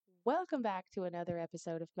Welcome back to another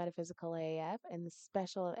episode of Metaphysical AF, and the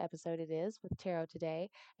special episode it is with Tarot Today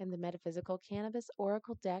and the Metaphysical Cannabis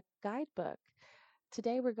Oracle Deck Guidebook.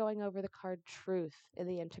 Today we're going over the card Truth in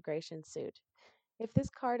the Integration Suit. If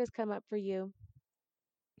this card has come up for you,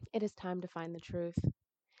 it is time to find the truth.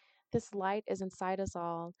 This light is inside us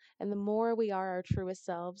all, and the more we are our truest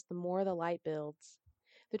selves, the more the light builds.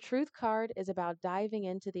 The Truth card is about diving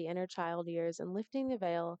into the inner child years and lifting the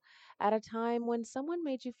veil at a time when someone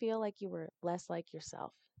made you feel like you were less like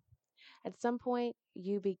yourself. At some point,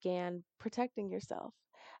 you began protecting yourself,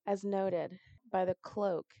 as noted by the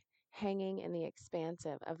cloak hanging in the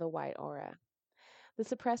expansive of the white aura. The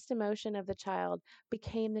suppressed emotion of the child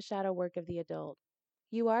became the shadow work of the adult.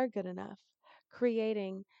 You are good enough.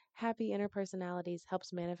 Creating happy interpersonalities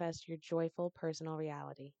helps manifest your joyful personal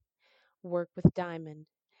reality. Work with Diamond.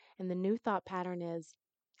 And the new thought pattern is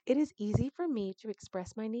it is easy for me to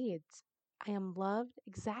express my needs. I am loved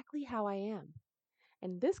exactly how I am.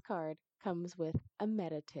 And this card comes with a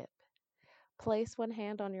meta tip. Place one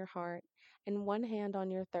hand on your heart and one hand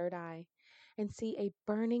on your third eye and see a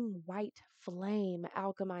burning white flame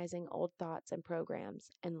alchemizing old thoughts and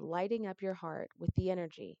programs and lighting up your heart with the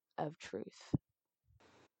energy of truth.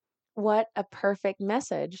 What a perfect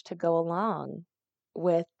message to go along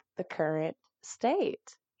with the current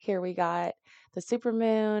state. Here we got the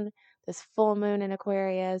supermoon, this full moon in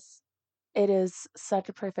Aquarius. It is such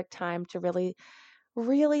a perfect time to really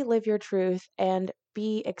live your truth and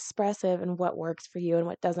be expressive in what works for you and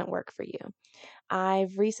what doesn't work for you.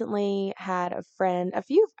 I've recently had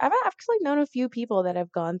I've actually known a few people that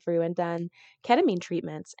have gone through and done ketamine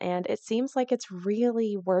treatments, and it seems like it's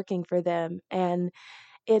really working for them. And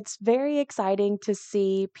it's very exciting to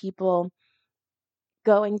see people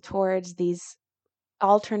going towards these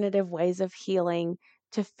alternative ways of healing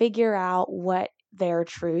to figure out what their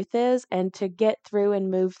truth is and to get through and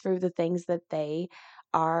move through the things that they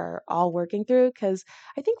are all working through. Because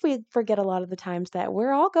I think we forget a lot of the times that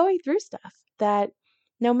we're all going through stuff, that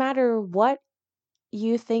no matter what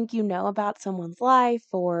you think you know about someone's life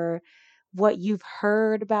or what you've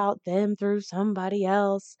heard about them through somebody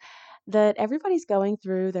else, that everybody's going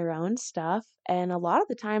through their own stuff. And a lot of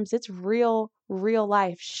the times it's real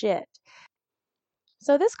life shit.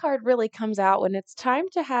 So this card really comes out when it's time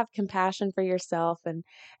to have compassion for yourself and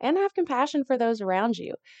have compassion for those around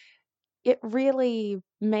you. It really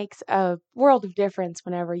makes a world of difference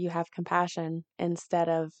whenever you have compassion instead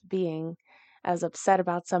of being as upset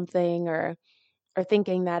about something or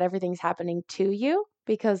thinking that everything's happening to you,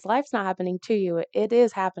 because life's not happening to you, it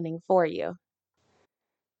is happening for you.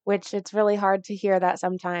 Which it's really hard to hear that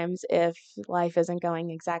sometimes if life isn't going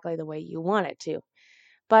exactly the way you want it to.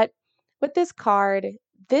 But with this card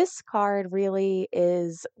really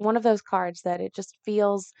is one of those cards that it just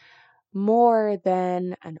feels more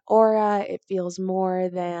than an aura. It feels more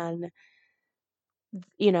than,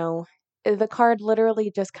 you know, the card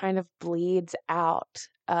literally just kind of bleeds out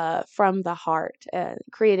from the heart,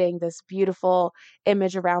 creating this beautiful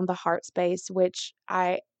image around the heart space, which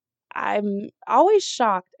I'm always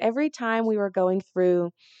shocked every time we were going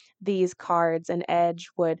through these cards and Edge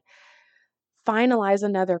would finalize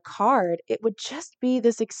another card, it would just be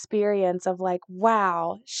this experience of like,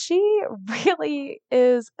 wow, she really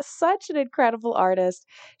is such an incredible artist.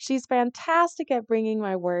 She's fantastic at bringing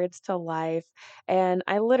my words to life. And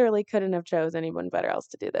I literally couldn't have chose anyone better else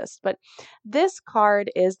to do this. But this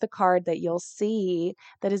card is the card that you'll see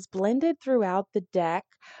that is blended throughout the deck.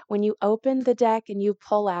 When you open the deck and you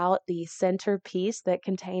pull out the centerpiece that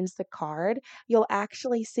contains the card, you'll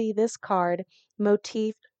actually see this card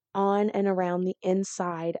motifed on and around the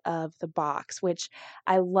inside of the box, which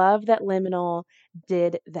I love that Liminal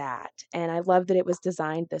did that. And I love that it was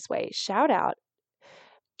designed this way. Shout out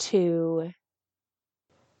to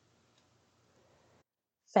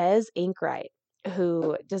Fez Inkwright,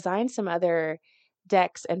 who designed some other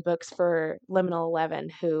decks and books for Liminal 11,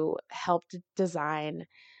 who helped design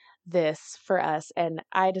this for us. And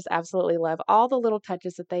I just absolutely love all the little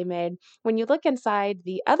touches that they made. When you look inside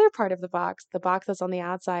the other part of the box that's on the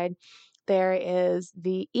outside, there is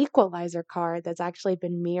the equalizer card that's actually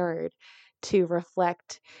been mirrored to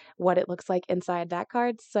reflect what it looks like inside that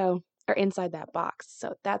card. So, or inside that box.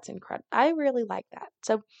 So that's incredible. I really like that.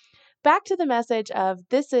 So back to the message of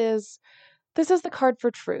this is the card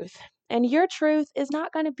for truth. And your truth is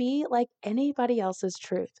not going to be like anybody else's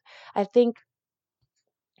truth. I think,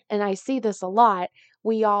 and I see this a lot,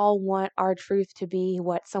 we all want our truth to be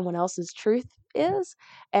what someone else's truth is,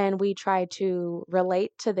 and we try to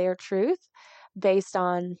relate to their truth based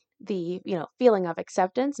on the, feeling of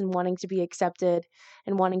acceptance and wanting to be accepted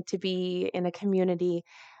and wanting to be in a community.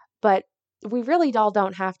 But we really all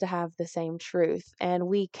don't have to have the same truth, and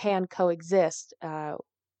we can coexist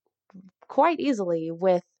quite easily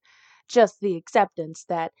with just the acceptance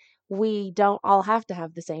that we don't all have to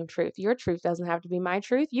have the same truth. Your truth doesn't have to be my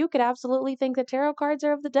truth. You could absolutely think that tarot cards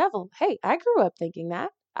are of the devil. Hey, I grew up thinking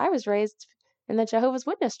that. I was raised in the Jehovah's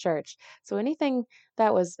Witness church. So anything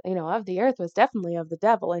that was, of the earth was definitely of the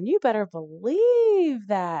devil. And you better believe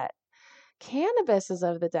that cannabis is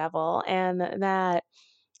of the devil and that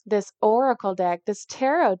this oracle deck, this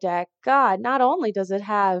tarot deck, God, not only does it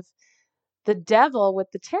have the devil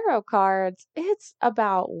with the tarot cards, it's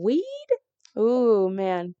about weed. Ooh,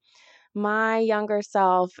 man. My younger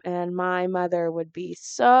self and my mother would be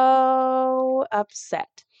so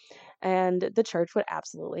upset, and the church would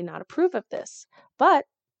absolutely not approve of this. But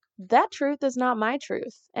that truth is not my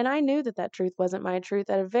truth, and I knew that that truth wasn't my truth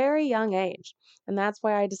at a very young age. And that's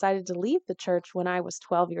why I decided to leave the church when I was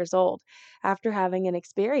 12 years old, after having an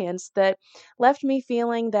experience that left me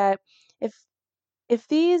feeling that if if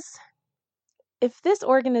these if this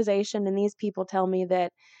organization and these people tell me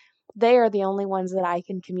that they are the only ones that I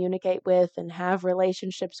can communicate with and have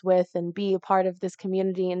relationships with and be a part of this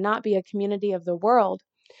community and not be a community of the world,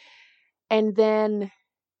 and then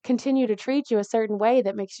continue to treat you a certain way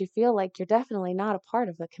that makes you feel like you're definitely not a part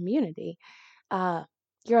of the community, uh,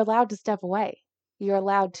 you're allowed to step away. You're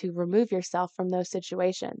allowed to remove yourself from those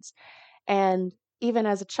situations. And even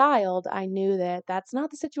as a child, I knew that that's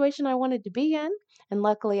not the situation I wanted to be in. And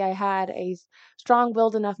luckily, I had a strong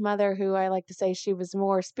willed enough mother who I like to say she was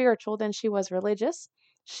more spiritual than she was religious.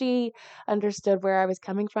 She understood where I was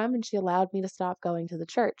coming from and she allowed me to stop going to the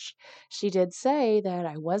church. She did say that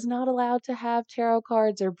I was not allowed to have tarot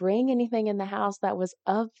cards or bring anything in the house that was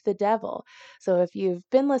of the devil. So if you've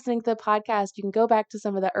been listening to the podcast, you can go back to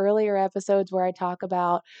some of the earlier episodes where I talk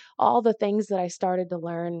about all the things that I started to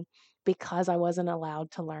learn because I wasn't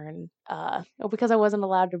allowed to learn, or because I wasn't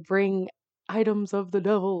allowed to bring items of the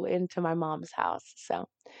devil into my mom's house. So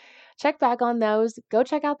check back on those. Go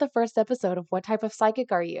check out the first episode of What Type of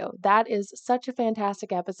Psychic Are You? That is such a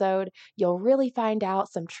fantastic episode. You'll really find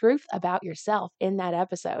out some truth about yourself in that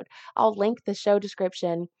episode. I'll link the show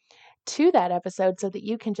description to that episode so that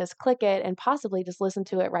you can just click it and possibly just listen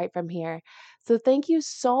to it right from here. So, thank you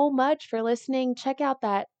so much for listening. Check out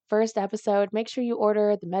that first episode. Make sure you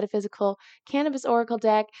order the Metaphysical Cannabis Oracle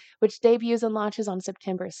deck, which debuts and launches on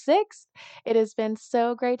September 6th. It has been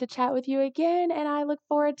so great to chat with you again, and I look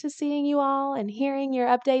forward to seeing you all and hearing your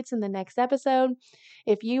updates in the next episode.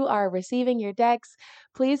 If you are receiving your decks,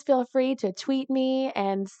 please feel free to tweet me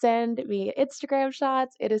and send me Instagram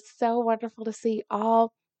shots. It is so wonderful to see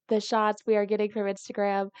all the shots we are getting from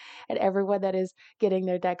Instagram and everyone that is getting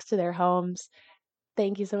their decks to their homes.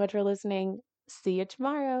 Thank you so much for listening. See you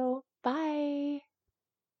tomorrow. Bye.